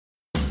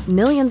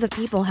Millions of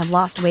people have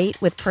lost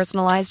weight with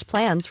personalized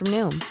plans from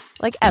Noom.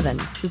 Like Evan,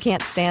 who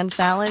can't stand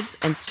salads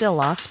and still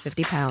lost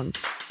 50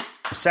 pounds.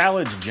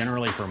 Salads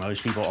generally for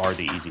most people are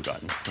the easy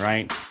button,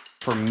 right?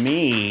 For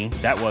me,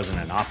 that wasn't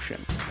an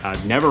option.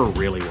 I never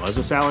really was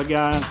a salad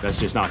guy. That's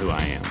just not who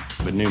I am.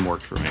 But Noom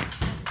worked for me.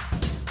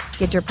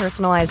 Get your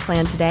personalized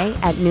plan today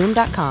at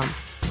Noom.com.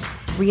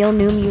 Real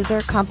Noom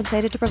user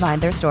compensated to provide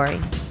their story.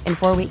 In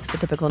 4 weeks, the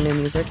typical Noom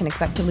user can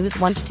expect to lose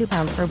 1 to 2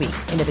 pounds per week.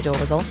 Individual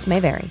results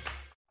may vary.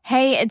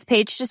 Hey, it's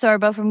Paige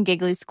DeSorbo from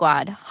Giggly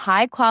Squad.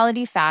 High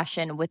quality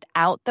fashion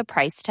without the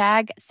price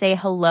tag. Say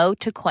hello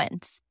to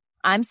Quince.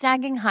 I'm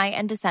snagging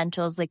high-end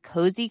essentials like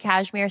cozy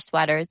cashmere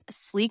sweaters,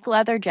 sleek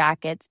leather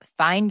jackets,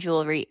 fine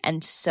jewelry,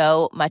 and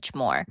so much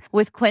more.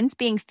 With Quince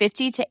being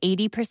 50 to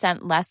 80%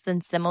 less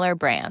than similar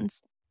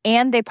brands.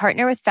 And they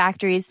partner with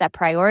factories that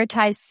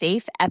prioritize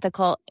safe,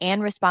 ethical,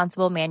 and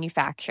responsible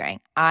manufacturing.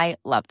 I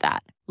love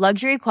that.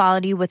 Luxury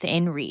quality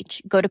within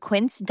reach. Go to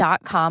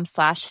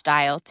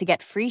quince.com/style to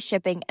get free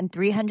shipping and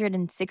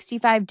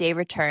 365-day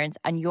returns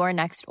on your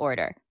next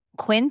order.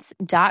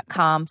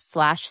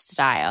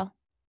 Quince.com/style.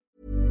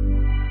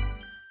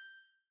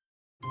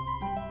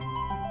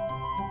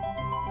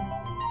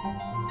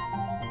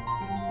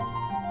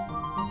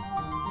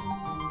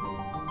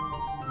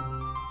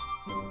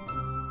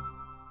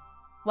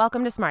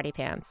 Welcome to Smarty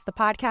Pants, the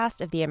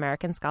podcast of the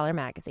American Scholar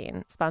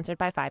magazine, sponsored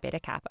by Phi Beta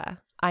Kappa.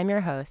 I'm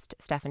your host,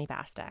 Stephanie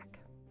Bastek.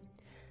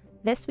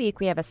 This week,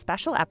 we have a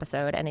special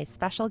episode and a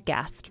special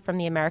guest from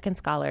the American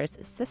Scholar's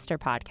sister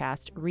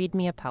podcast, Read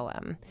Me a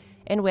Poem,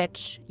 in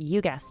which,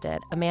 you guessed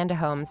it, Amanda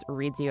Holmes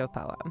reads you a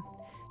poem.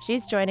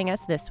 She's joining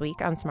us this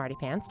week on Smarty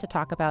Pants to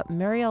talk about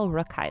Muriel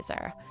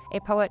Rukeyser, a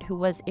poet who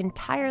was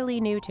entirely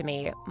new to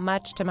me,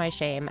 much to my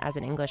shame as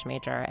an English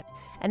major.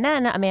 And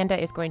then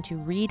Amanda is going to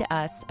read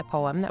us a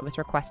poem that was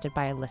requested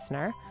by a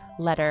listener,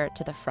 Letter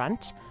to the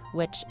Front,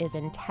 which is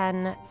in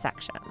 10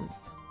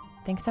 sections.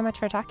 Thanks so much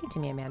for talking to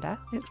me, Amanda.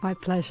 It's my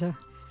pleasure.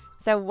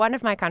 So one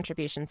of my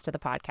contributions to the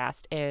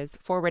podcast is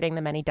forwarding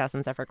the many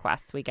dozens of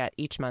requests we get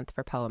each month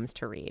for poems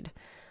to read.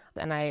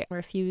 And I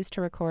refuse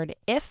to record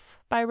If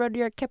by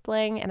Rudyard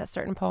Kipling and a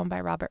certain poem by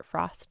Robert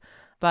Frost.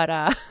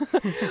 But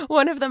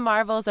one of the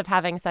marvels of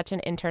having such an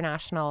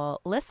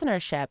international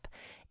listenership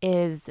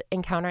is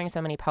encountering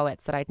so many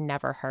poets that I'd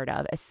never heard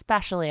of,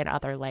 especially in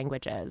other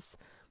languages.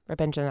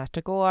 Rabindranath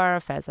Tagore,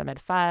 Faiz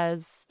Ahmed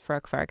Faiz,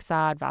 Farrokh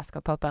Farrokhzad,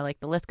 Vasco Popa, like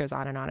the list goes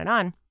on and on and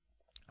on.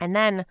 And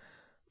then,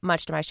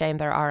 much to my shame,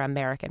 there are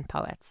American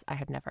poets I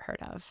had never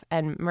heard of.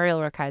 And Muriel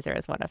Rukeyser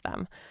is one of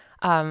them.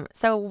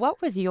 So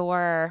what was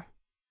your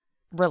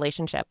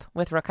relationship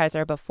with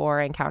Rukeyser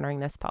before encountering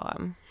this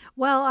poem?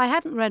 Well, I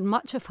hadn't read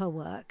much of her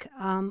work.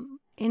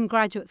 In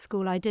graduate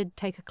school, I did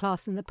take a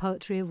class in the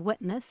poetry of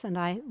witness, and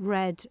I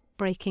read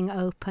Breaking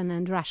Open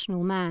and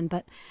Rational Man.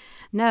 But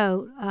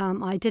no,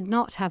 I did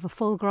not have a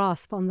full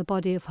grasp on the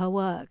body of her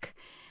work.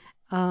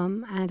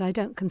 And I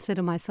don't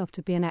consider myself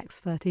to be an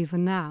expert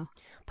even now.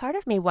 Part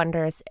of me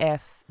wonders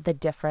if the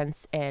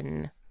difference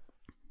in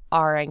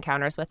our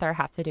encounters with her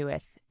have to do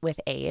with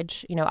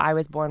age. You know, I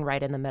was born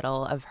right in the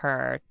middle of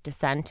her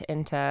descent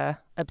into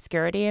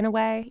obscurity in a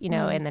way,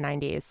 in the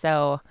 90s.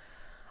 So,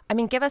 I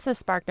mean, give us a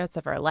spark notes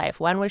of her life.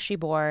 When was she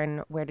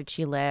born? Where did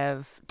she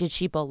live? Did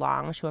she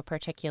belong to a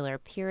particular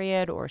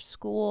period or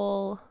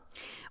school?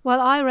 Well,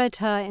 I read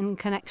her in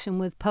connection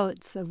with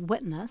Poets of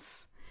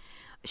Witness.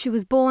 She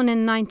was born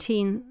in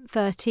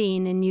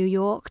 1913 in New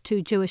York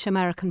to Jewish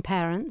American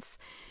parents.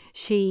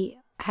 She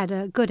had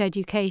a good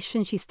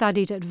education. She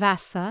studied at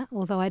Vassar,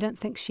 although I don't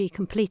think she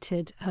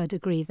completed her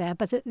degree there.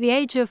 But at the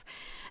age of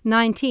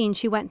 19,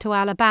 she went to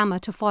Alabama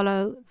to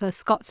follow the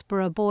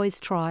Scottsboro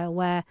boys' trial,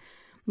 where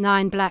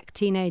 9 black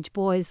teenage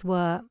boys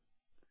were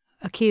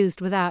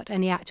accused without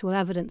any actual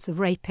evidence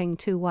of raping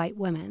 2 white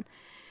women.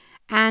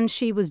 And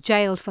she was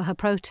jailed for her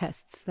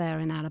protests there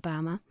in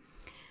Alabama.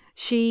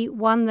 She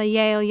won the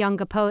Yale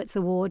Younger Poets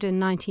Award in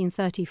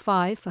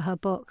 1935 for her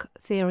book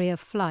Theory of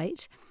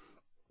Flight.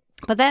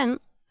 But then,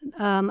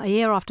 a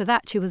year after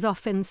that, she was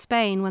off in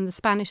Spain when the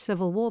Spanish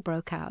Civil War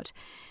broke out.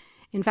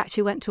 In fact,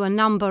 she went to a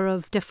number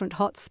of different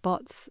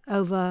hotspots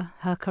over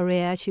her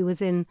career. She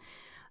was in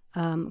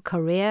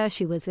Korea,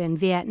 she was in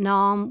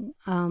Vietnam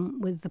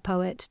with the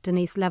poet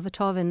Denise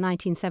Levertov in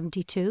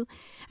 1972,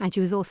 and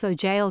she was also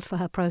jailed for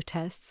her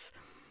protests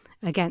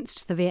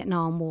against the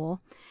Vietnam War.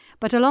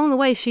 But along the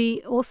way,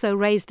 she also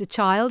raised a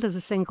child as a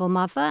single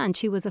mother, and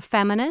she was a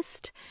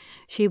feminist.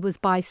 She was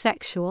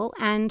bisexual,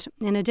 and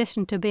in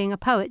addition to being a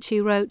poet, she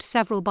wrote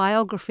several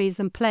biographies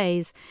and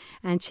plays,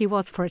 and she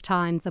was, for a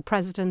time, the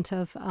president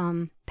of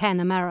PEN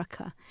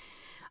America.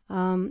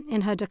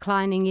 In her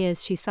declining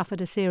years, she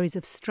suffered a series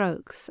of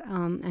strokes,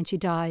 and she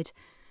died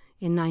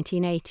in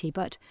 1980.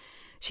 But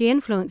she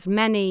influenced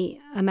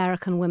many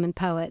American women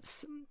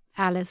poets,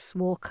 Alice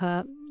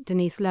Walker,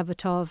 Denise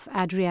Levertov,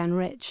 Adrienne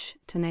Rich,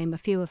 to name a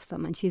few of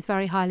them. And she's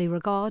very highly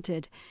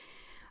regarded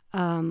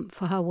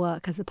for her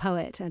work as a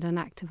poet and an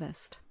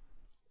activist.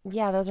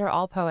 Yeah, those are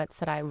all poets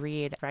that I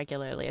read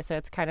regularly. So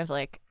it's kind of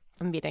like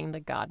meeting the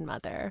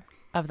godmother.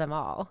 of them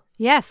all.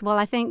 Yes, well,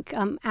 I think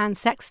Anne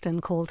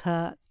Sexton called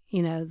her,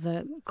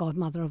 the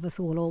godmother of us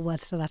all, or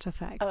words to that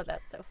effect. Oh,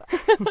 that's so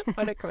fun.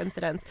 What a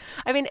coincidence.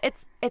 I mean,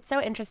 it's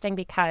so interesting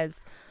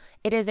because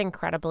it is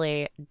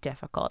incredibly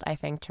difficult, I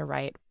think, to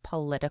write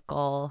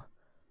political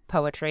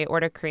poetry or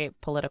to create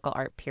political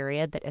art,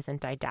 period, that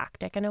isn't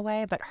didactic in a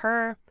way. But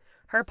her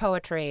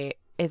poetry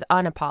is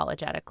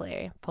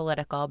unapologetically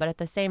political, but at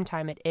the same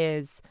time, it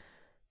is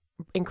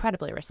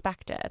incredibly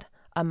respected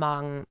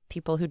among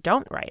people who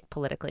don't write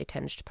politically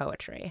tinged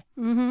poetry.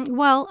 Mm-hmm.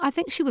 Well, I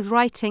think she was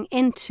writing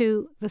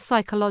into the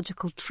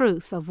psychological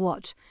truth of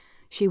what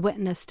she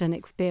witnessed and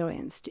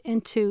experienced,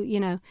 into,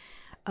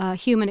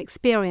 human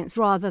experience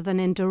rather than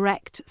in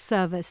direct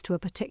service to a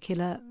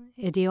particular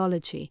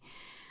ideology.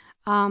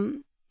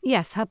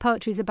 Yes, her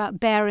poetry is about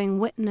bearing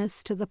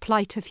witness to the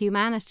plight of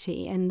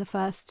humanity in the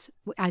first,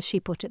 as she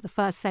put it, the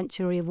first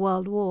century of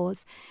world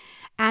wars,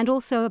 and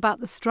also about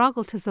the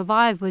struggle to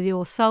survive with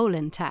your soul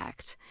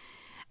intact.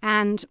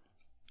 And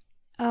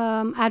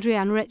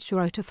Adrienne Rich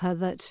wrote of her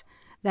that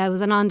there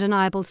was an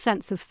undeniable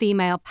sense of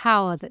female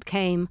power that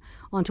came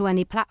onto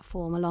any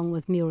platform along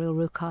with Muriel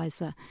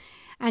Rukeyser.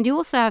 And you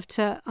also have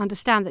to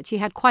understand that she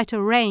had quite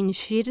a range.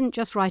 She didn't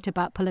just write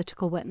about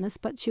political witness,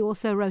 but she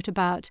also wrote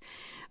about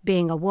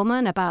being a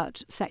woman,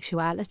 about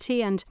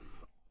sexuality, and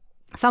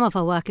some of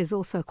her work is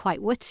also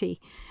quite witty.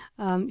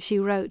 She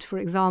wrote, for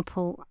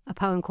example, a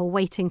poem called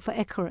Waiting for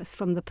Icarus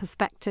from the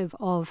perspective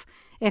of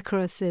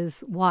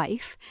Icarus's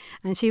wife.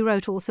 And she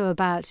wrote also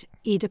about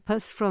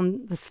Oedipus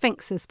from the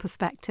Sphinx's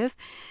perspective.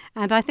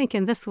 And I think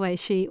in this way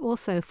she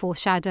also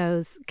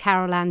foreshadows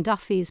Carol Ann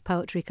Duffy's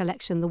poetry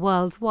collection, The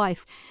World's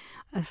Wife,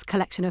 a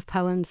collection of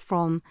poems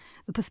from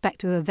the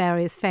perspective of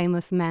various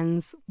famous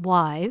men's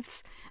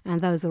wives.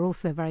 And those are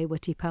also very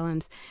witty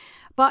poems.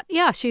 But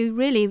yeah, she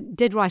really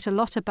did write a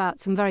lot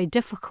about some very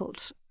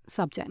difficult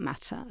subject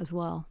matter as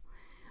well.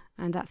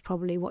 And that's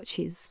probably what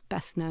she's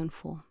best known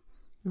for.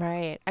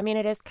 Right. I mean,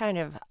 it is kind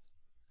of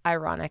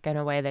ironic in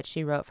a way that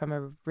she wrote from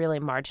a really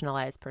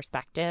marginalized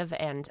perspective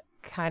and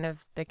kind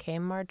of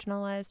became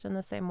marginalized in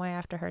the same way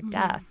after her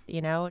death,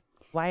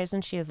 Why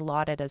isn't she as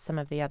lauded as some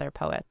of the other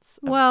poets?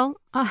 Well,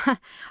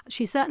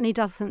 she certainly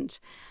doesn't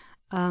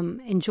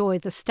enjoy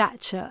the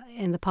stature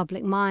in the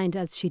public mind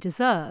as she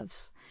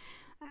deserves.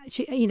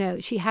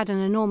 She had an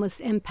enormous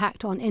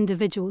impact on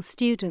individual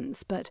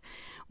students, but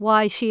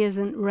why she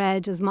isn't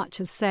read as much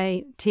as,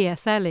 say,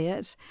 T.S.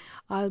 Eliot,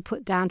 I would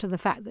put down to the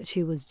fact that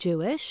she was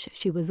Jewish,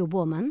 she was a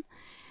woman,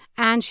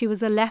 and she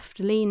was a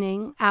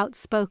left-leaning,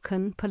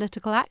 outspoken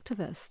political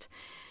activist.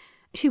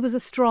 She was a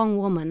strong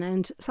woman,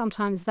 and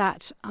sometimes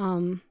that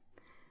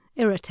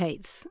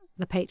irritates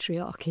the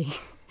patriarchy.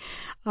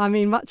 I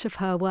mean, much of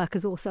her work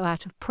is also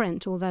out of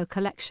print, although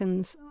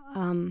collections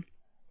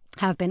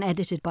have been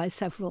edited by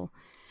several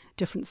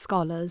different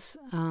scholars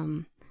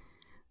in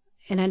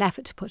an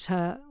effort to put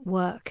her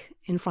work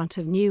in front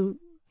of new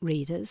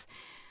readers.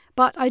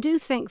 But I do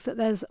think that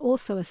there's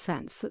also a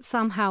sense that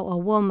somehow a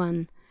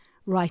woman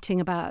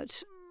writing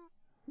about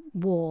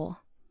war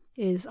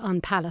is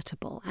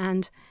unpalatable.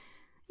 And,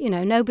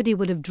 nobody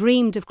would have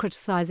dreamed of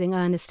criticizing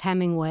Ernest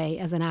Hemingway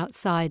as an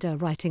outsider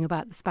writing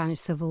about the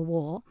Spanish Civil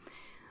War,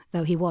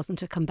 though he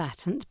wasn't a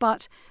combatant.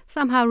 But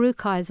somehow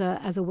Rukeyser,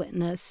 as a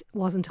witness,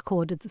 wasn't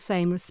accorded the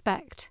same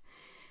respect.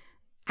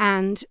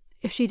 And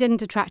if she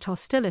didn't attract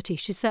hostility,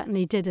 she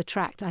certainly did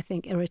attract, I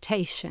think,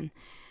 irritation.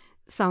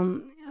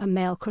 Some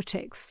male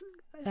critics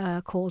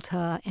called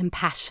her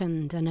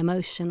impassioned and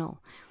emotional.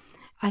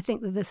 I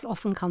think that this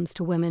often comes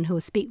to women who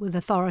speak with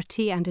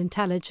authority and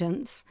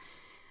intelligence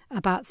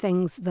about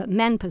things that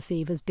men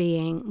perceive as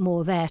being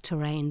more their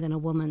terrain than a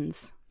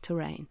woman's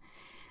terrain.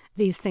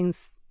 These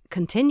things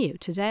continue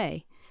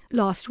today.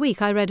 Last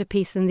week I read a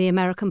piece in the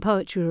American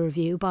Poetry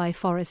Review by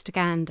Forrest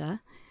Gander,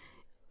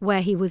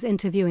 where he was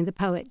interviewing the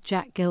poet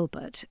Jack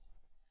Gilbert.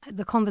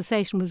 The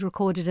conversation was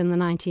recorded in the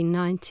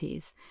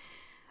 1990s,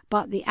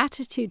 but the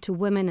attitude to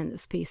women in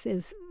this piece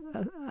is,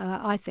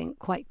 I think,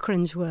 quite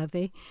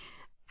cringeworthy.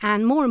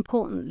 And more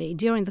importantly,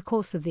 during the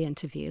course of the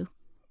interview,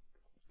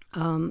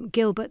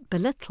 Gilbert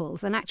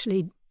belittles and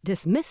actually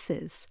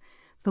dismisses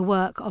the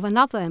work of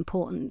another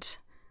important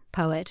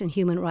poet and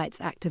human rights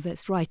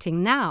activist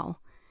writing now.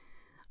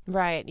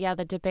 Right, yeah,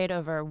 the debate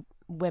over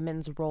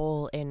women's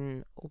role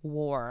in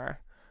war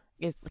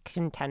is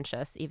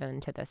contentious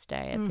even to this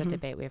day. It's a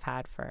debate we've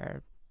had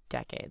for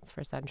decades,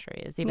 for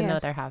centuries, even though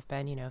there have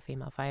been,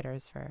 female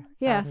fighters for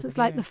yes, it's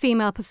like the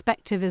female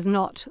perspective is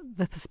not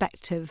the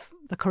perspective,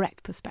 the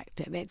correct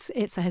perspective.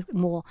 It's a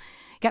more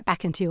get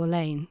back into your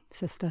lane,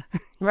 sister.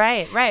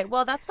 Right.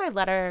 Well, that's why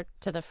Letter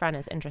to the Front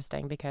is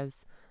interesting,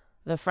 because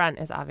the front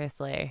is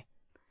obviously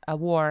a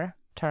war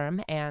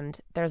term, and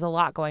there's a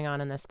lot going on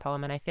in this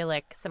poem, and I feel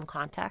like some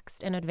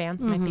context in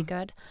advance might be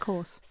good. Of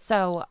course.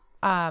 So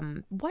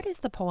what is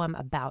the poem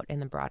about in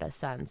the broadest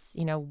sense?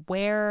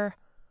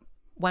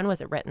 When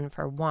was it written,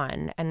 for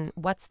one, and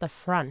what's the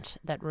front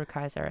that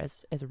Rukeyser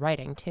is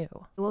writing to?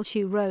 Well,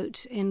 she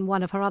wrote in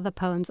one of her other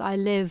poems, I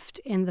lived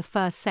in the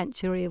first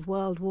century of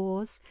world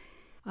wars.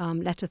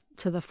 Letter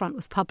to the Front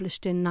was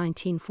published in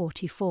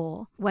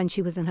 1944 when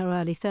she was in her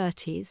early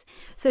 30s.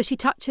 So she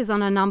touches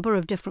on a number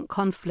of different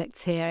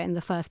conflicts here in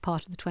the first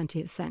part of the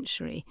 20th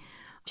century.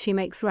 She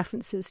makes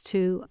references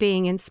to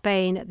being in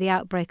Spain at the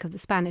outbreak of the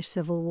Spanish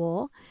Civil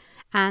War,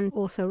 and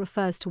also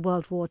refers to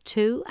World War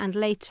II and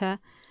later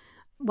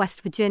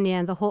West Virginia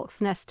and the Hawks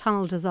Nest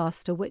Tunnel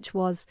disaster, which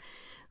was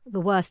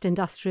the worst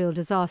industrial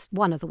disaster,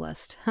 one of the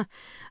worst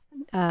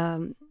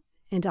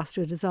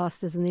industrial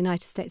disasters in the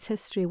United States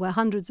history, where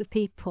hundreds of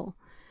people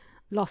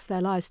lost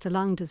their lives to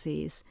lung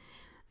disease.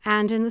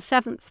 And in the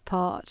seventh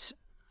part,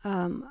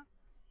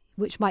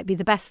 which might be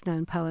the best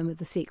known poem of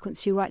the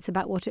sequence, she writes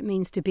about what it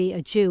means to be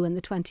a Jew in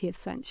the 20th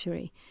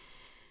century.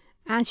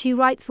 And she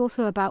writes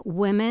also about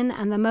women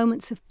and the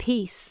moments of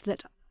peace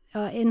that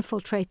are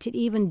infiltrated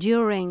even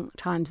during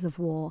times of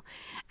war.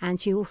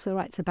 And she also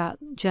writes about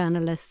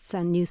journalists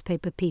and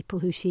newspaper people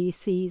who she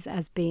sees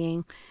as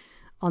being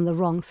on the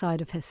wrong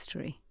side of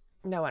history.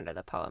 No wonder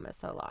the poem is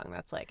so long.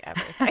 That's like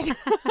everything.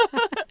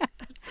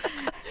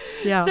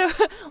 Yeah.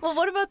 So, well,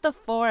 what about the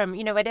form?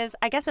 You know, it is,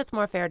 I guess it's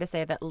more fair to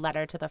say that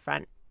Letter to the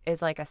Front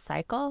is like a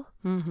cycle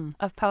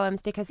of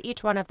poems, because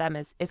each one of them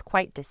is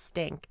quite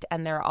distinct,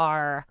 and there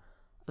are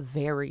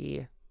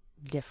very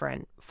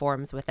different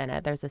forms within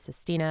it. There's a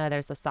sestina,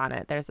 there's a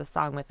sonnet, there's a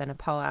song within a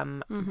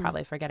poem,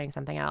 probably forgetting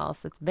something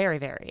else. It's very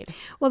varied.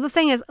 Well, the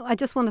thing is, I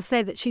just want to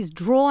say that she's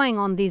drawing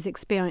on these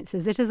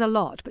experiences. It is a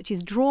lot, but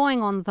she's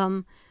drawing on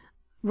them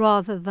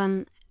rather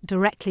than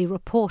directly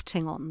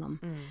reporting on them.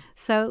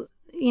 So,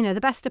 you know,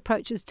 the best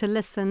approach is to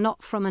listen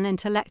not from an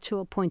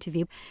intellectual point of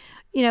view.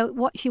 You know,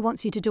 what she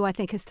wants you to do, I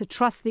think, is to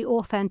trust the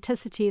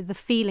authenticity of the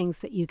feelings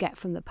that you get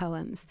from the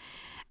poems.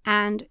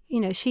 And,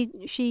 you know,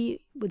 she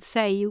would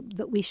say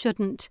that we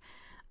shouldn't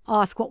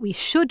ask what we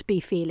should be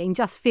feeling,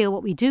 just feel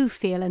what we do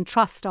feel and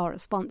trust our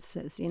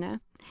responses, you know.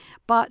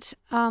 But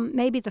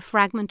maybe the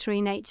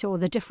fragmentary nature or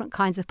the different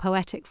kinds of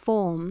poetic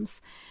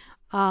forms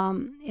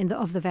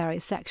of the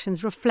various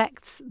sections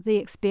reflects the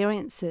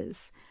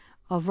experiences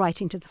of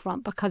writing to the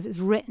front, because it's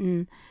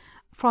written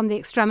from the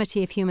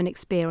extremity of human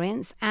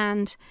experience,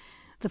 and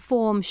the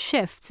form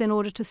shifts in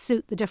order to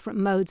suit the different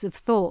modes of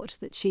thought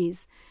that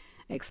she's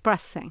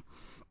expressing.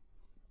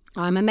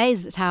 I'm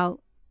amazed at how,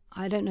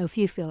 I don't know if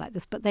you feel like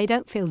this, but they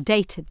don't feel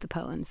dated, the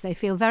poems. They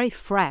feel very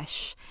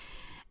fresh.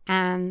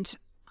 And,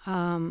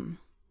 well,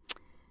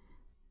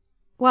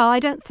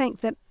 I don't think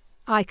that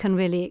I can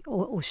really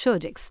or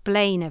should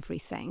explain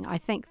everything. I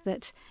think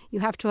that you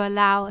have to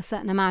allow a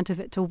certain amount of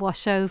it to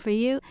wash over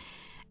you,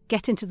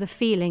 get into the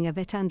feeling of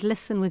it and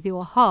listen with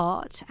your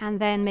heart, and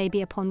then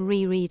maybe upon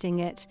rereading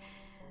it,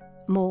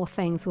 more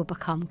things will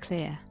become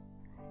clear.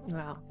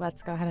 Well,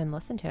 let's go ahead and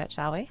listen to it,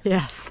 shall we?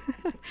 Yes.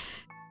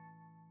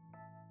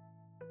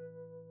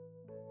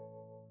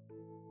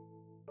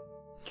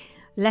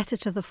 Letter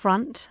to the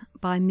Front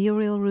by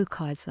Muriel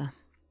Rukeyser.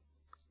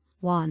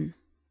 1.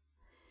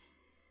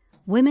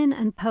 Women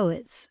and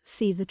poets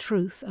see the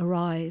truth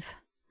arrive.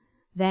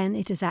 Then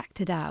it is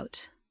acted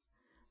out.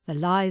 The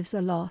lives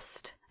are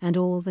lost, and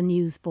all the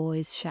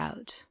newsboys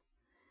shout.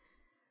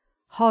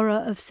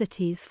 Horror of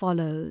cities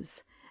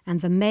follows, and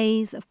the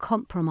maze of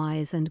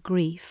compromise and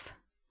grief.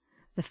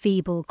 The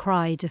feeble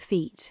cry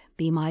defeat,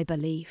 be my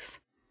belief.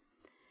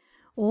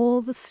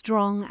 All the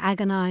strong,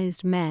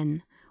 agonized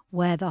men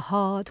wear the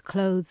hard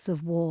clothes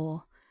of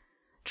war,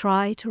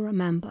 try to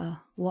remember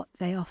what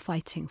they are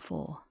fighting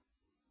for.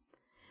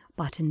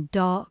 But in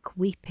dark,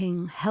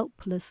 weeping,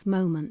 helpless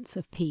moments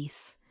of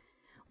peace,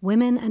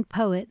 women and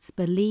poets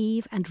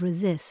believe and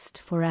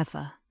resist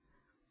forever.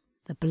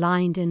 The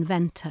blind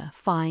inventor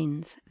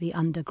finds the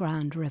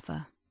underground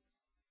river.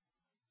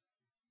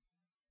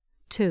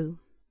 2.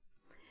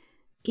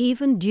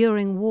 Even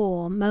during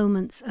war,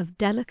 moments of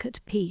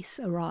delicate peace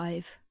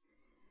arrive.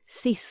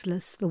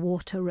 Ceaseless the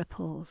water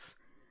ripples.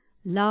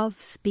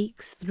 Love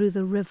speaks through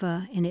the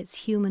river in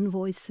its human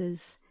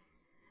voices.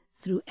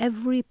 Through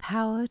every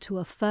power to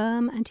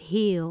affirm and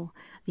heal,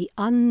 the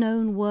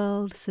unknown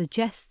world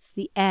suggests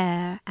the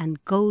air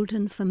and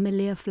golden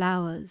familiar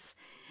flowers,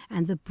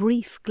 and the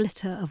brief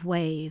glitter of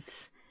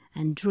waves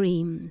and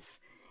dreams,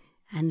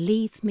 and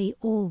leads me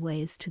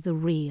always to the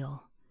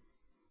real,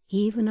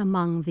 even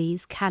among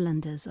these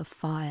calendars of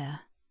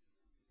fire.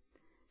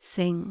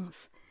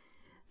 Sings,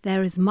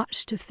 there is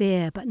much to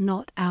fear, but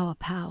not our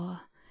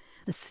power.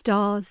 The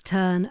stars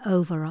turn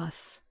over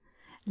us.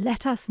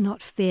 Let us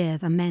not fear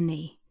the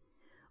many.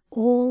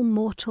 All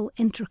mortal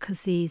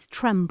intricacies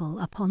tremble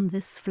upon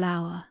this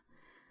flower.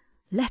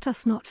 Let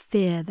us not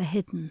fear the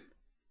hidden,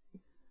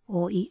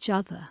 or each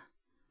other.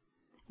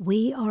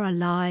 We are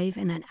alive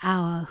in an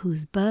hour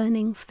whose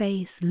burning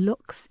face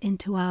looks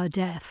into our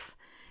death,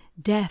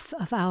 death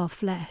of our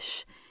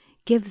flesh,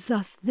 gives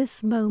us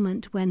this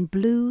moment when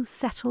blue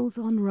settles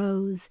on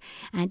rose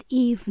and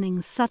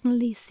evening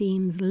suddenly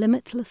seems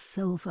limitless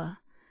silver.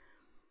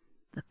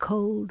 The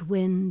cold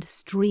wind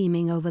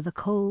streaming over the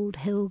cold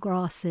hill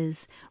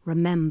grasses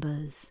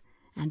remembers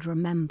and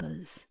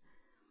remembers.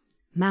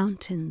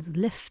 Mountains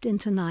lift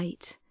into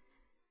night,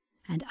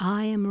 and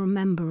I am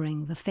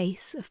remembering the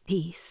face of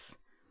peace.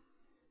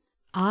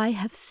 I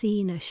have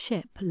seen a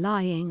ship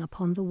lying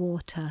upon the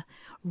water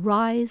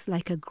rise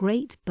like a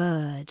great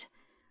bird,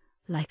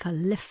 like a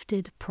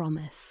lifted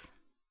promise.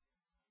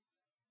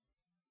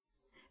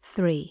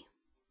 3.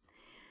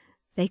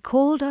 They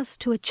called us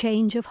to a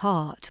change of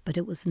heart, but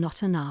it was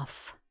not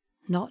enough.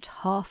 Not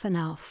half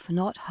enough,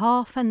 not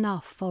half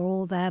enough for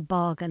all their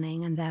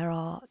bargaining and their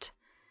art.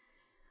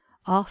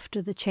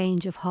 After the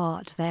change of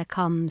heart there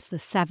comes the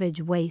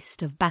savage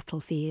waste of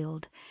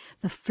battlefield.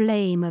 The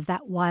flame of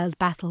that wild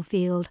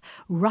battlefield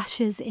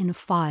rushes in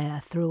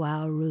fire through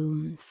our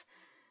rooms.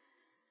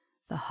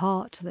 The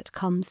heart that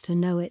comes to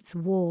know its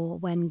war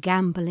when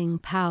gambling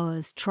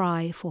powers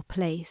try for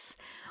place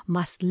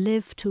must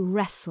live to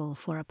wrestle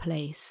for a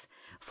place,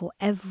 for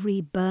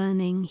every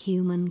burning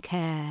human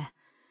care.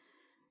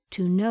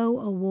 To know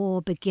a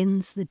war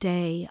begins the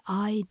day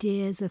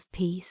ideas of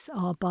peace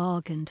are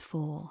bargained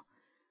for.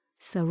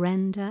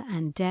 Surrender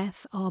and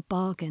death are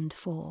bargained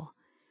for.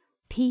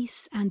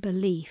 Peace and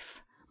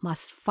belief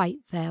must fight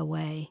their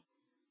way.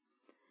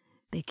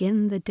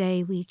 Begin the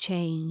day we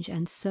change,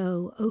 and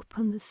so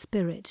open the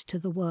spirit to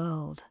the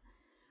world.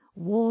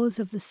 Wars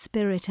of the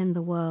spirit in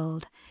the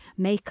world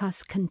make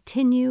us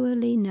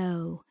continually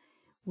know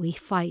we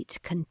fight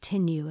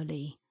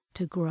continually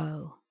to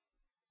grow.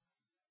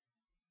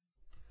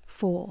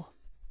 4.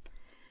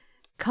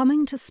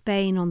 Coming to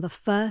Spain on the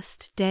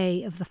first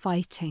day of the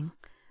fighting,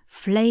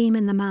 flame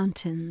in the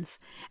mountains,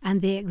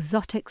 and the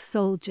exotic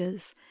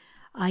soldiers,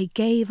 I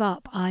gave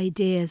up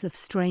ideas of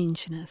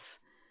strangeness.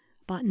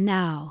 But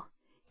now,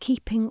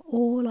 keeping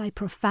all I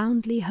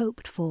profoundly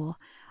hoped for,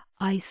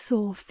 I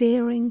saw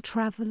fearing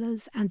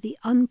travellers and the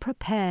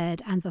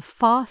unprepared and the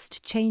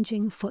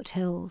fast-changing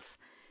foothills.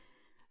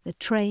 The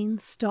train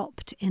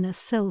stopped in a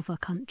silver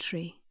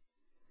country.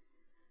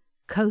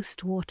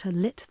 Coast water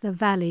lit the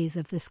valleys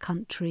of this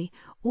country.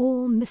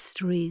 All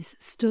mysteries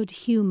stood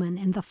human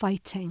in the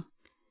fighting.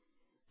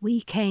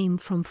 We came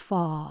from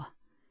far.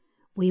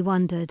 We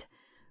wondered,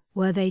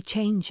 were they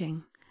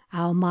changing,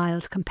 our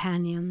mild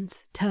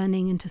companions,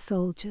 turning into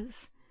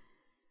soldiers?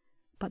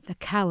 But the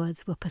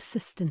cowards were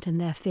persistent in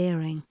their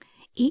fearing.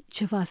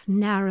 Each of us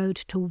narrowed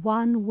to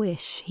one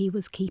wish he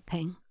was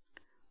keeping.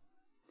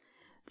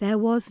 There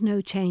was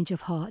no change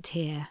of heart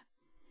here.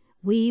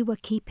 We were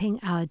keeping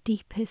our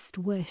deepest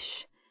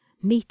wish,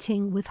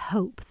 meeting with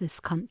hope this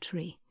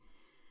country.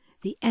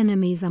 The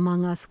enemies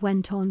among us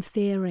went on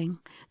fearing.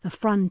 The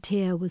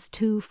frontier was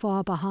too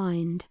far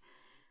behind.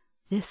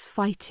 This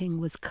fighting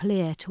was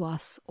clear to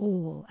us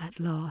all at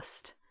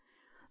last.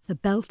 The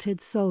belted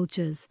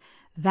soldiers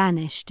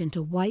vanished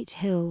into white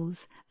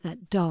hills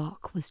that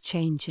dark was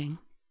changing.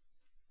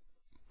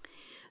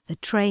 The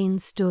train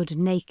stood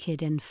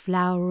naked in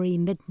flowery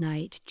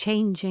midnight,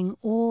 changing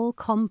all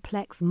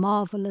complex,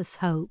 marvellous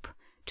hope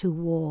to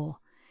war,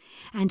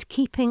 and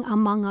keeping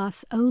among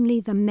us only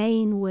the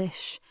main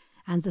wish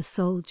and the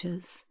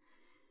soldiers.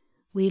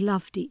 We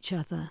loved each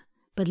other,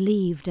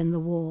 believed in the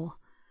war.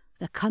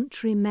 The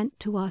country meant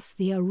to us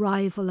the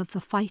arrival of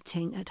the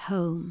fighting at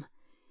home.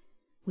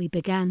 We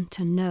began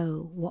to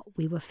know what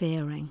we were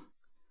fearing.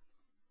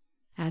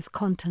 As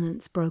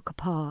continents broke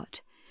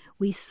apart,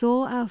 we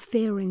saw our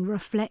fearing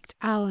reflect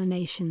our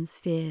nation's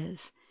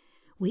fears.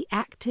 We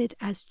acted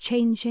as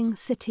changing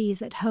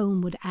cities at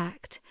home would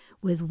act,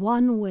 with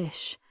one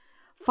wish,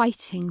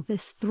 fighting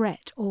this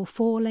threat or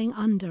falling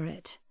under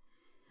it.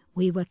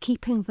 We were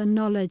keeping the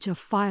knowledge of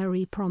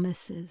fiery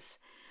promises.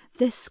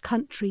 This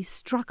country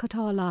struck at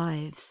our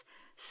lives,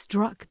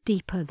 struck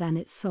deeper than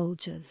its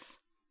soldiers.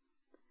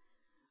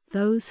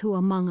 Those who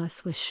among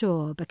us were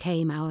sure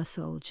became our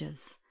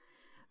soldiers.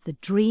 The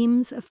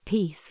dreams of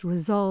peace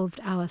resolved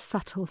our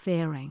subtle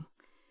fearing.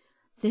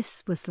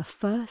 This was the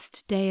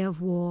first day of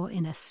war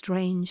in a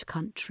strange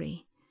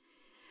country.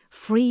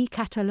 Free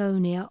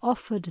Catalonia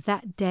offered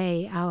that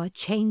day our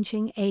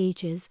changing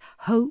ages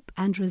hope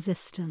and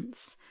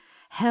resistance,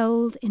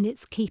 held in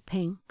its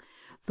keeping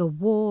the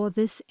war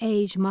this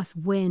age must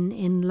win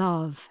in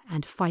love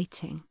and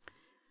fighting.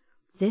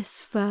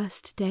 This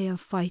first day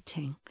of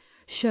fighting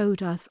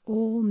showed us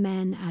all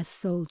men as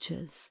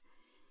soldiers.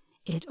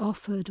 It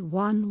offered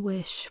one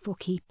wish for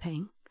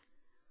keeping,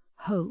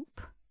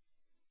 hope,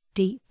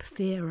 deep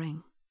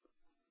fearing,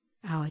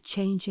 our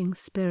changing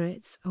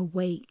spirits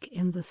awake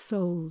in the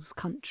soul's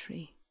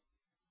country.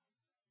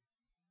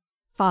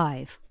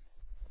 5.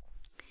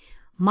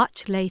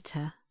 Much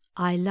later,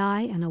 I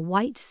lie in a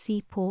white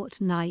seaport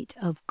night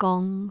of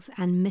gongs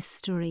and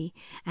mystery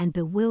and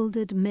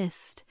bewildered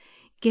mist,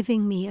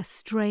 giving me a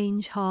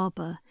strange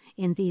harbour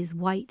in these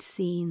white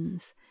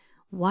scenes,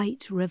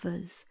 white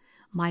rivers,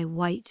 my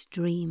white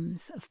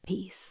dreams of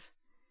peace.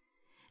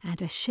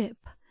 And a ship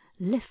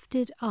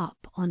lifted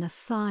up on a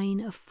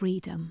sign of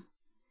freedom.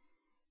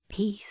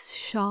 Peace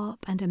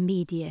sharp and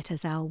immediate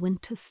as our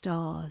winter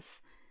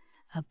stars,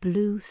 a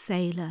blue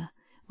sailor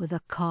with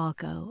a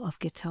cargo of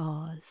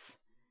guitars.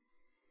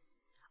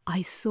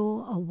 I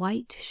saw a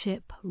white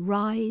ship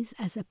rise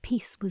as a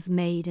peace was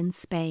made in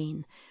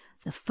Spain,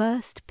 the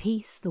first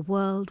peace the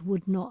world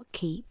would not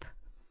keep.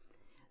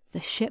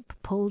 The ship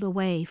pulled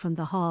away from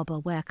the harbour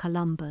where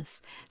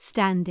Columbus,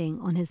 standing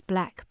on his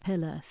black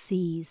pillar,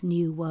 sees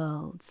new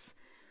worlds.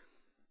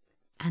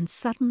 And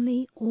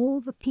suddenly all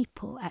the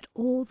people at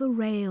all the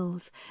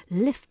rails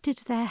lifted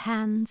their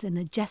hands in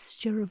a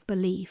gesture of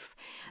belief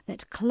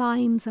that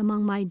climbs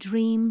among my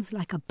dreams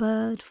like a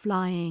bird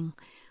flying,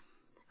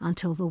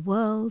 until the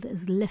world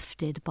is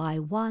lifted by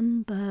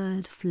one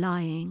bird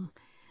flying,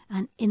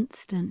 an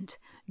instant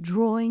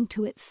drawing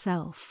to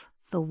itself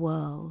the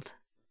world.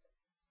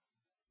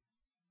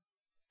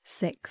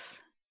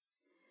 6.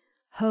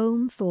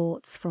 Home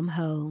thoughts from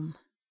home.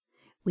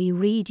 We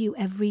read you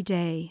every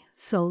day,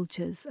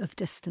 soldiers of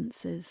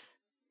distances.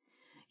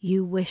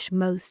 You wish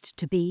most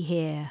to be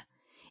here,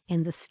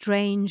 in the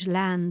strange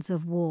lands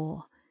of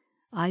war.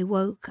 I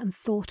woke and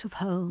thought of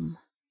home.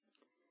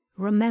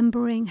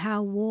 Remembering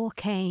how war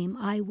came,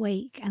 I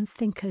wake and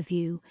think of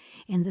you,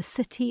 in the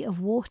city of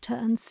water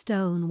and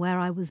stone where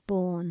I was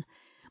born,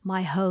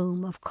 my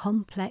home of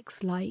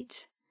complex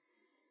light.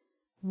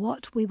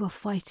 What we were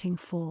fighting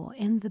for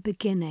in the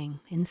beginning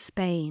in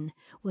Spain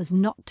was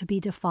not to be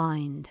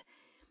defined,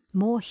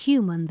 more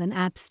human than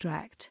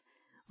abstract,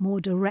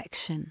 more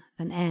direction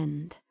than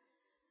end.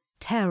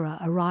 Terror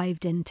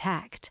arrived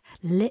intact,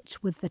 lit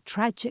with the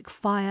tragic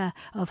fire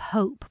of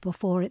hope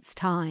before its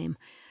time,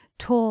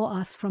 tore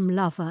us from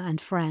lover and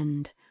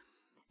friend.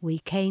 We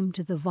came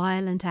to the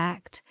violent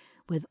act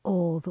with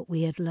all that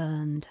we had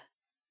learned.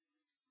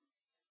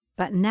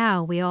 But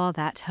now we are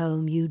that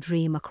home you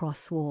dream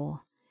across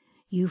war.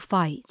 You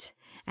fight,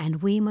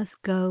 and we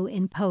must go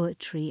in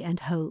poetry and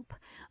hope,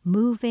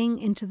 moving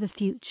into the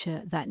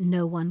future that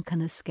no one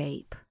can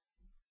escape.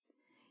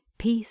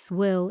 Peace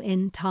will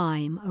in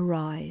time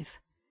arrive,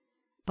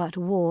 but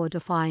war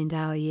defined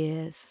our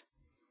years.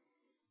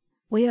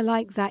 We are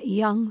like that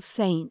young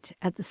saint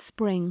at the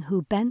spring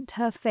who bent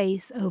her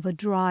face over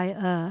dry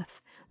earth,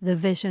 the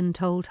vision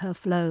told her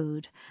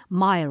flowed,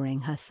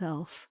 miring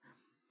herself.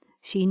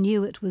 She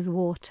knew it was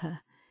water,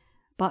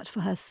 but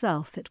for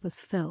herself it was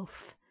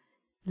filth.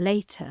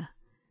 Later,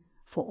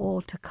 for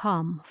all to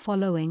come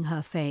following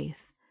her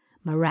faith,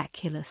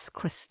 miraculous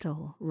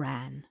crystal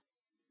ran.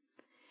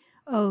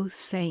 O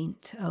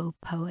saint, O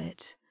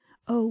poet,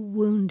 O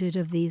wounded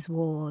of these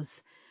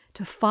wars,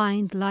 to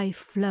find life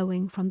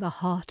flowing from the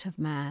heart of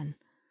man.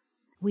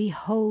 We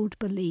hold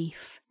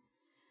belief.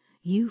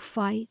 You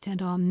fight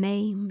and are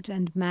maimed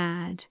and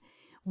mad.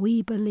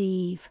 We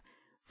believe,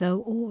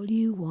 though all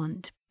you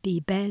want be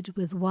bed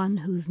with one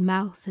whose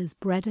mouth is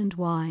bread and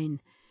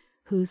wine,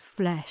 whose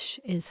flesh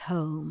is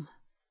home.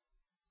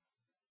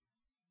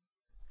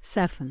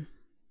 7.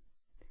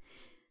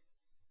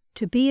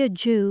 To be a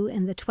Jew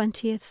in the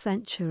 20th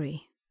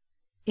century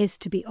is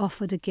to be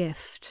offered a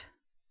gift.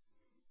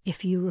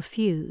 If you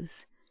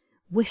refuse,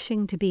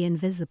 wishing to be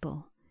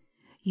invisible,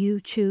 you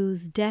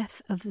choose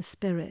death of the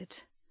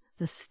spirit,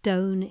 the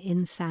stone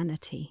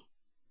insanity.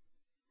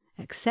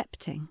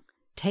 Accepting,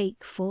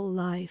 take full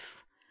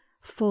life,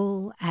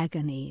 full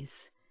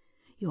agonies,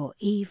 your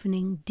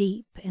evening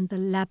deep in the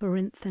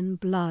labyrinthine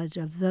blood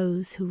of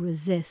those who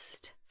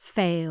resist,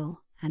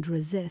 fail, and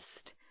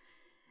resist,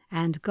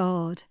 and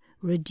God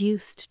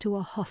reduced to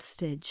a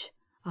hostage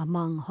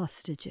among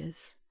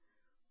hostages.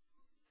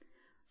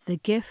 The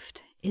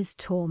gift is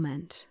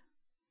torment,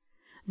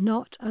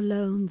 not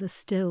alone the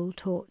still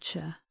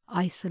torture,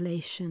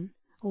 isolation,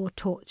 or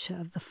torture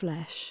of the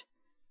flesh,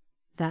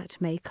 that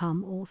may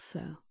come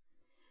also,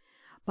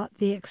 but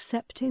the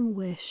accepting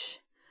wish,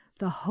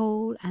 the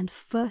whole and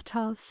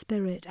fertile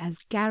spirit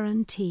as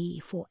guarantee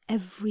for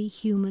every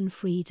human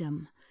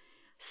freedom,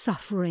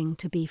 suffering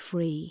to be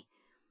free,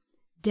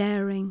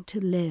 daring to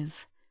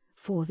live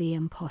for the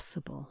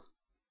impossible.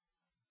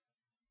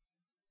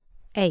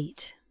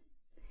 8.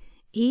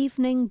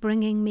 Evening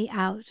bringing me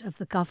out of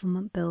the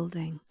government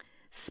building,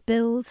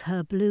 spills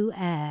her blue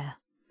air,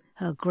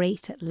 her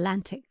great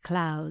Atlantic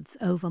clouds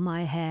over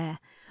my hair,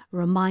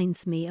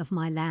 reminds me of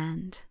my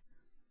land.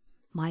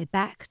 My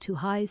back to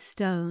high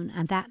stone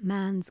and that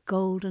man's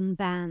golden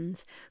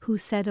bands, who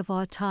said of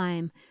our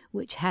time,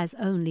 which has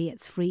only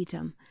its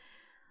freedom,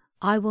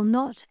 I will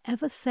not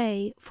ever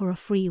say for a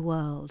free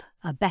world,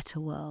 a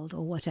better world,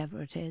 or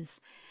whatever it is,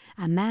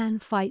 a man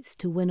fights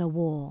to win a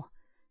war,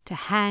 to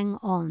hang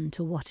on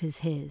to what is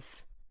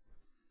his.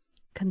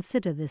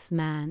 Consider this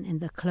man in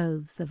the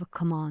clothes of a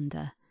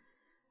commander.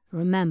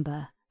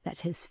 Remember that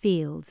his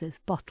fields is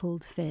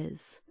bottled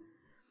fizz.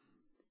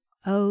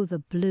 Oh, the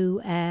blue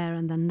air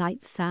and the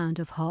night sound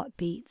of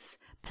heartbeats,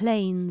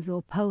 plains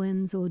or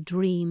poems or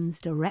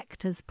dreams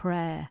direct as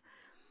prayer.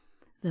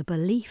 The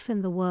belief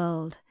in the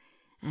world,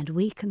 and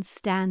we can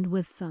stand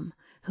with them,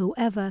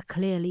 whoever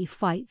clearly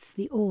fights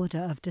the order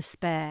of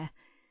despair,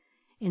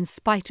 in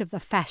spite of the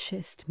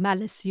fascist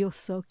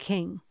malicioso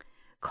king,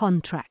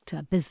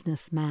 contractor,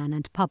 businessman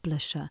and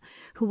publisher,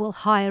 who will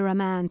hire a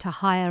man to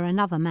hire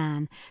another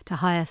man to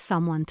hire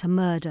someone to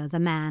murder the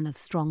man of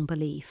strong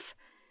belief.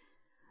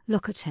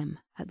 Look at him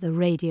at the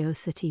Radio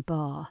City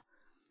bar.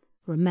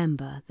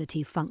 Remember that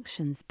he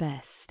functions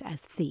best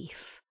as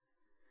thief.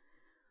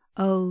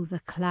 Oh,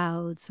 the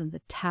clouds and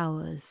the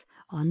towers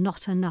are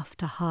not enough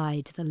to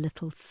hide the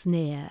little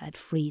sneer at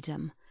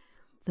freedom,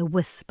 the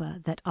whisper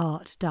that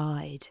art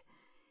died.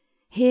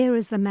 Here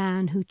is the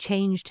man who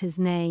changed his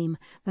name,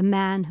 the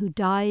man who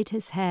dyed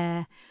his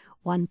hair.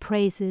 One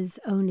praises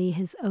only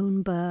his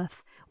own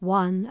birth,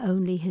 one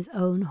only his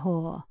own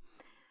whore.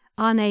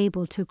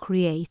 Unable to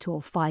create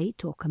or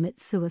fight or commit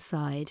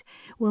suicide,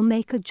 will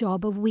make a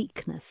job of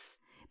weakness,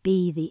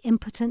 be the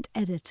impotent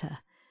editor,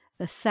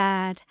 the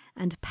sad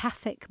and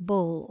pathic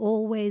bull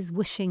always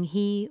wishing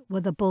he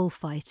were the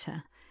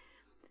bullfighter.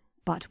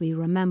 But we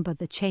remember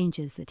the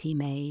changes that he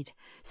made,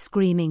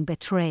 screaming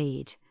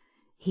betrayed.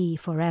 He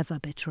forever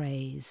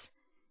betrays.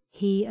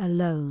 He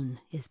alone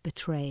is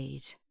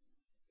betrayed.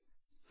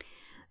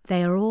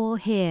 They are all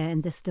here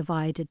in this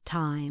divided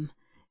time.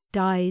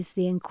 Dies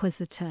the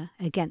Inquisitor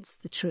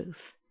against the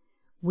truth.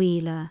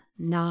 Wheeler,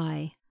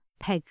 Nye,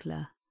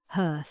 Pegler,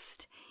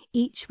 Hearst,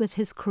 each with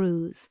his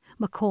crews,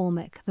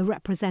 McCormick, the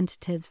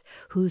representatives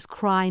whose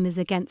crime is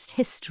against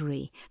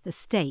history, the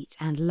state,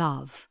 and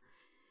love.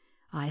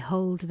 I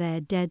hold their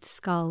dead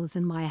skulls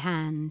in my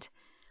hand.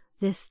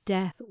 This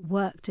death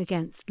worked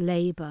against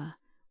labor,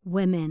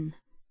 women,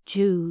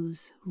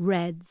 Jews,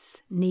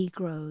 Reds,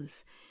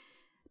 Negroes.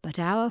 But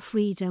our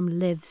freedom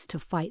lives to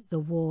fight the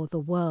war the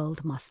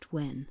world must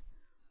win.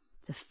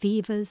 The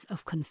fevers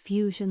of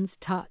confusion's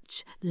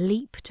touch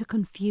leap to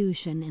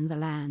confusion in the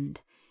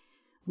land.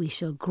 We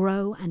shall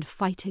grow and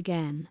fight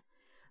again.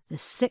 The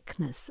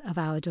sickness of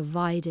our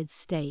divided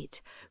state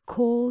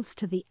calls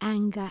to the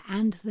anger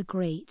and the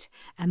great,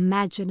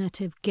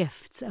 imaginative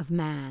gifts of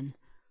man.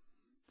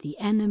 The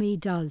enemy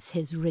does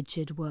his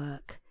rigid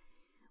work.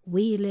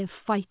 We live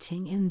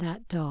fighting in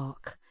that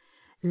dark.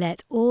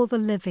 Let all the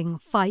living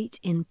fight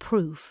in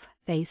proof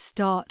they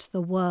start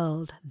the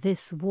world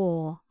this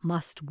war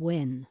must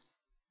win.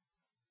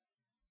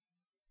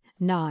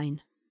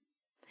 9.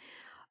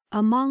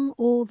 Among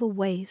all the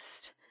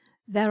waste,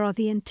 there are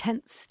the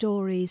intense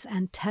stories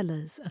and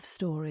tellers of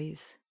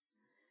stories.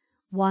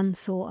 One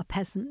saw a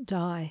peasant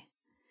die.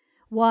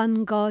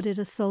 One guarded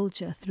a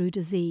soldier through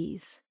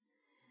disease.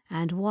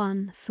 And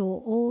one saw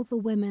all the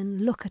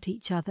women look at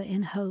each other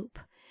in hope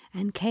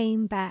and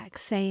came back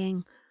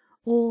saying,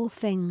 all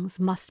things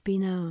must be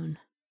known.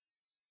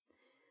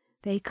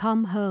 They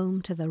come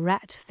home to the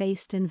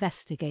rat-faced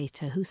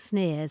investigator who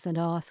sneers and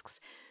asks,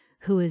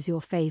 who is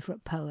your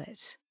favourite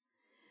poet?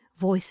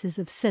 Voices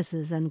of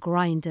scissors and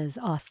grinders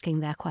asking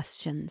their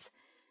questions.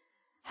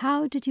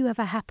 How did you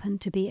ever happen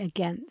to be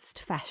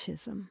against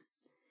fascism?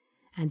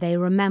 And they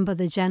remember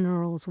the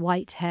general's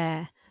white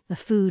hair, the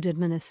food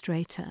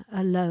administrator,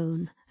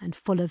 alone and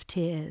full of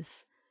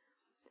tears.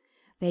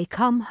 They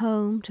come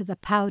home to the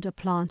powder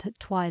plant at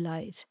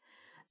twilight,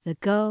 the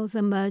girls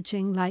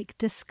emerging like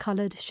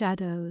discoloured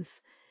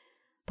shadows.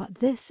 But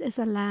this is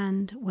a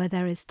land where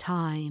there is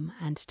time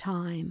and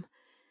time.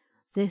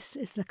 This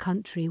is the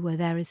country where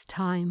there is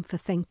time for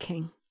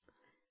thinking.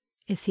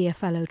 Is he a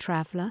fellow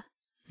traveller?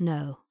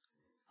 No.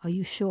 Are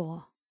you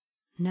sure?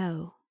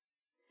 No.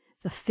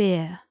 The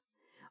fear,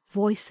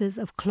 voices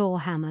of claw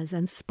hammers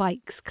and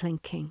spikes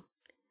clinking.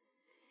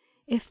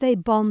 If they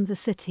bomb the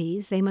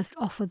cities, they must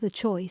offer the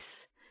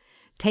choice.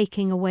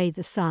 Taking away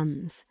the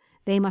sons,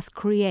 they must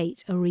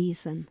create a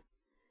reason.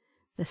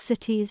 The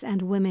cities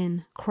and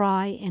women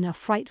cry in a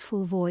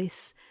frightful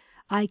voice,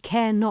 I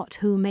care not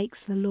who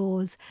makes the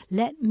laws,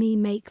 let me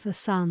make the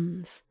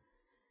sons.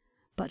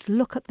 But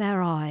look at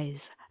their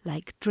eyes,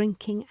 like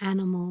drinking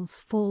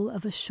animals full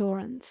of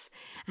assurance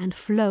and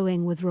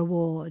flowing with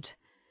reward.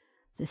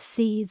 The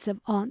seeds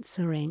of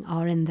answering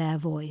are in their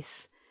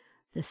voice.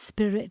 The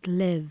spirit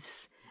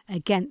lives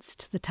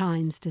against the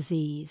time's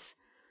disease.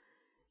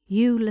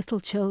 You little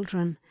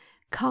children,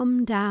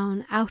 come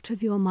down out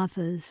of your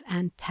mothers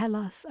and tell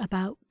us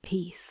about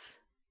peace.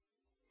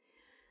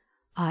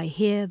 I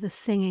hear the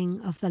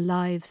singing of the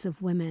lives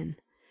of women,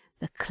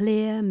 the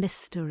clear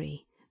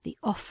mystery, the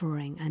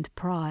offering and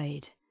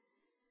pride.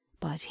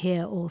 But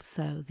hear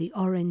also the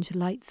orange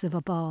lights of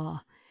a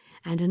bar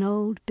and an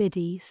old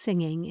biddy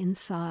singing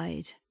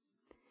inside.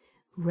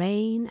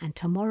 Rain and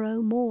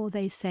tomorrow more,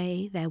 they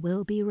say, there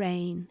will be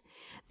rain.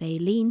 They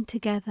lean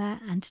together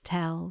and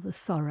tell the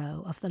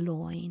sorrow of the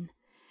loin,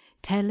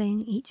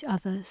 telling each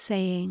other,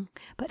 saying,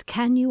 but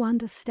can you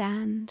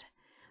understand?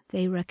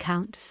 They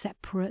recount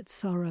separate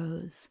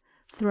sorrows,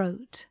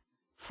 throat,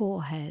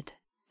 forehead,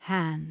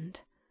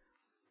 hand.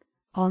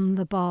 On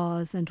the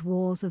bars and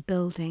walls of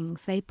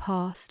buildings they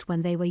passed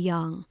when they were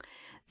young,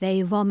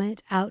 they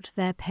vomit out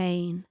their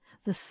pain,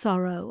 the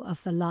sorrow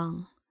of the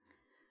lung.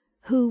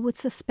 Who would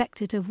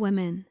suspect it of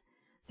women?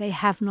 They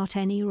have not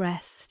any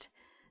rest,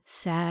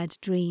 sad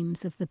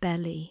dreams of the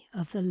belly,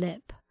 of the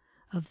lip,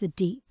 of the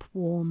deep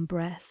warm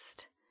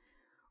breast.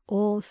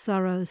 All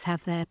sorrows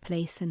have their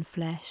place in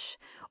flesh,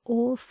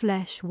 all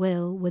flesh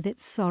will with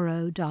its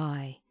sorrow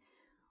die,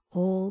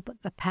 all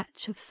but the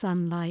patch of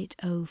sunlight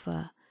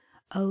over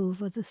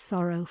the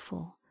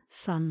sorrowful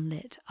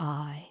sunlit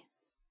eye.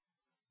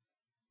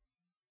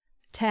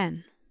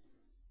 10.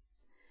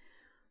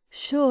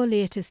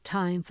 Surely it is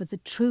time for the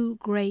true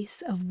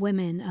grace of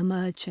women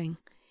emerging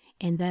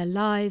in their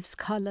lives'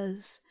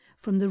 colours,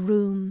 from the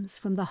rooms,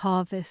 from the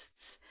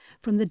harvests,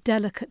 from the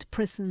delicate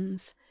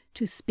prisons,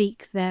 to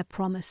speak their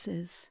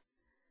promises.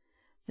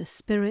 The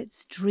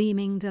spirit's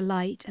dreaming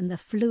delight and the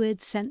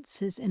fluid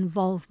senses'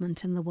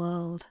 involvement in the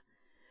world.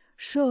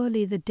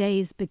 Surely the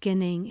day's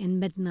beginning in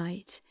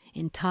midnight,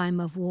 in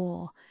time of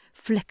war,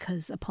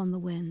 flickers upon the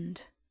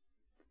wind.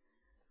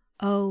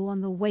 Oh,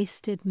 on the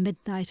wasted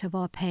midnight of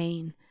our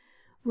pain,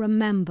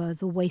 remember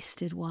the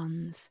wasted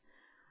ones,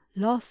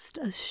 lost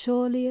as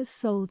surely as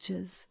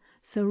soldiers,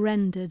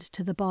 surrendered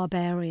to the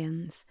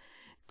barbarians,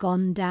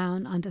 gone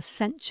down under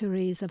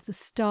centuries of the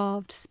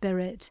starved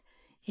spirit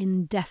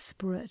in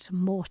desperate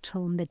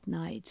mortal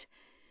midnight,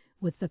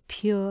 with the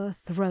pure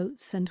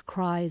throats and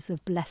cries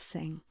of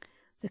blessing,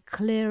 the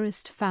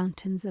clearest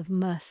fountains of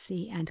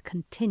mercy and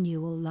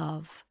continual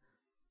love.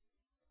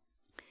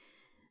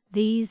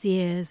 These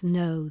years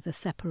know the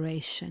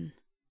separation.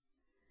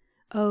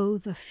 Oh,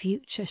 the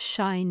future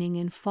shining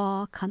in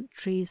far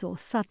countries or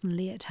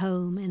suddenly at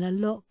home, in a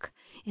look,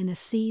 in a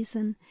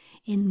season,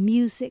 in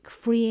music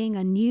freeing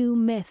a new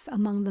myth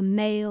among the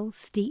male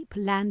steep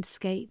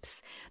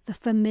landscapes, the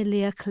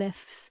familiar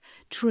cliffs,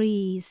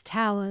 trees,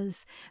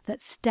 towers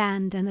that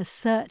stand and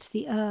assert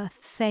the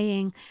earth,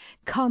 saying,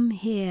 "Come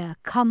here,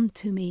 come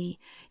to me,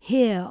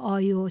 here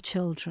are your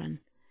children."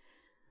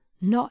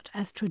 Not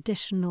as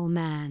traditional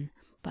man,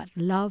 but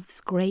love's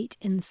great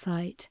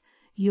insight,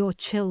 your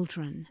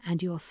children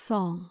and your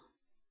song.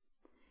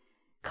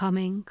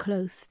 Coming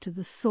close to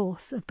the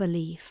source of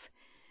belief,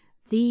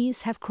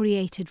 these have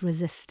created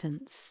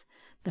resistance,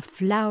 the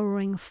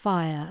flowering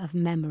fire of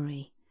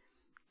memory.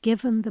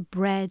 Given the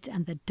bread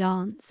and the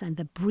dance and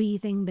the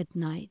breathing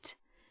midnight,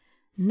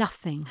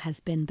 nothing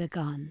has been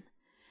begun.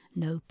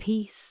 No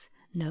peace,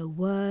 no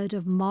word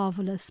of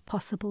marvelous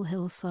possible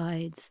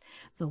hillsides,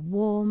 the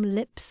warm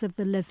lips of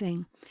the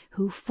living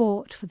who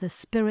fought for the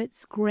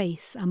Spirit's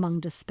grace among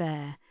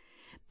despair,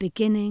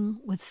 beginning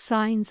with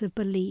signs of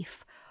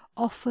belief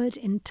offered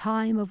in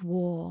time of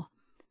war,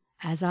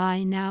 as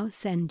I now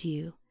send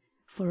you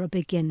for a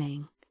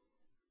beginning.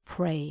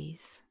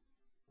 Praise.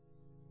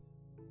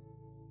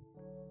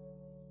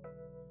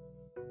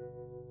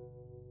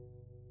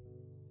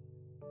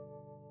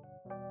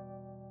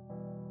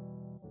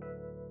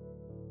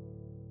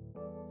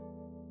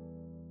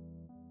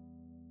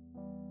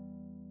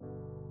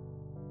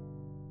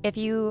 If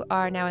you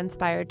are now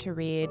inspired to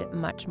read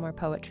much more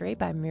poetry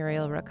by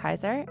Muriel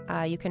Rukeyser,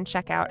 you can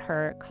check out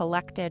her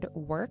collected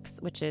works,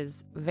 which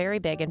is very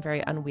big and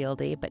very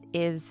unwieldy, but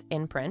is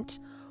in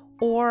print.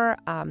 Or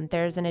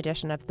there's an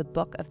edition of The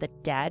Book of the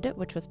Dead,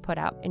 which was put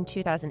out in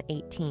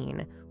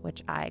 2018,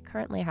 which I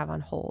currently have on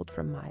hold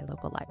from my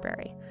local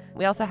library.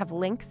 We also have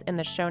links in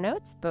the show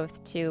notes,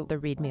 both to the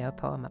Read Me a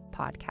Poem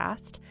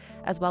podcast,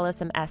 as well as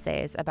some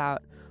essays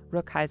about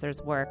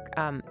Rukeyser's work,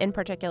 in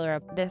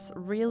particular this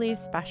really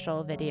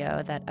special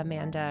video that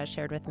Amanda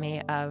shared with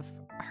me of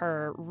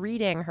her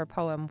reading her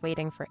poem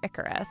Waiting for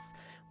Icarus,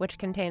 which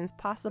contains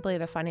possibly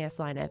the funniest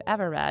line I've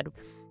ever read.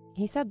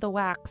 He said the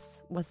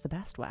wax was the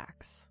best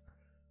wax.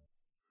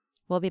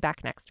 We'll be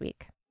back next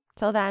week.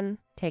 Till then,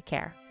 take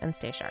care and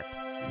stay sharp.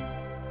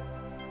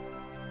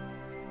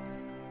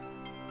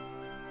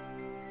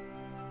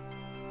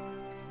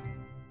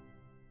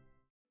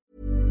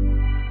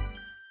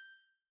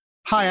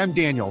 Hi, I'm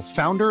Daniel,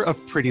 founder of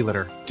Pretty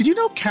Litter. Did you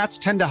know cats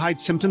tend to hide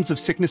symptoms of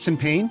sickness and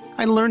pain?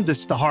 I learned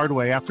this the hard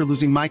way after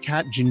losing my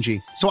cat, Gingy.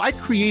 So I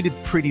created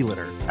Pretty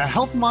Litter, a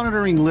health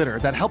monitoring litter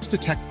that helps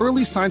detect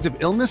early signs of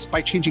illness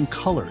by changing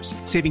colors,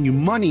 saving you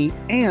money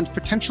and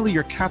potentially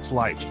your cat's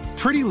life.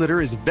 Pretty Litter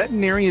is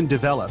veterinarian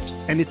developed,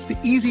 and it's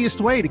the easiest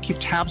way to keep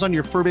tabs on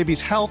your fur baby's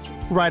health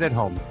right at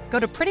home. Go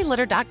to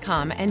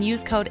prettylitter.com and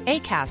use code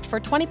ACAST for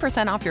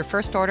 20% off your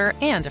first order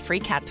and a free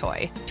cat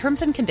toy.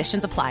 Terms and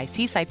conditions apply.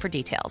 See site for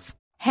details.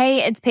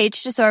 Hey, it's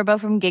Paige DeSorbo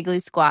from Giggly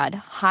Squad.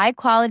 High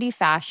quality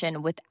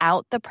fashion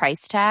without the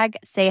price tag.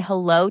 Say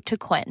hello to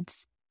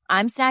Quince.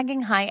 I'm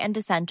snagging high-end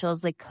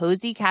essentials like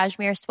cozy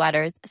cashmere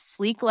sweaters,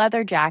 sleek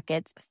leather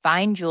jackets,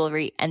 fine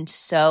jewelry, and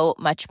so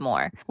much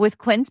more. With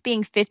Quince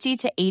being 50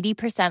 to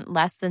 80%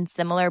 less than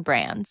similar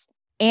brands.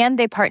 And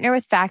they partner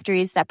with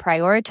factories that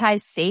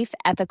prioritize safe,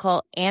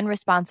 ethical, and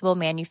responsible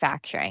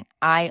manufacturing.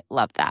 I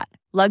love that.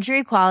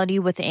 Luxury quality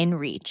within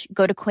reach.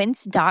 Go to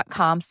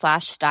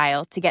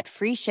quince.com/style to get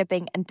free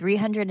shipping and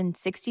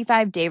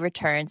 365-day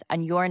returns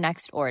on your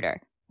next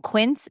order.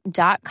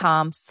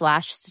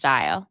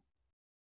 Quince.com/style.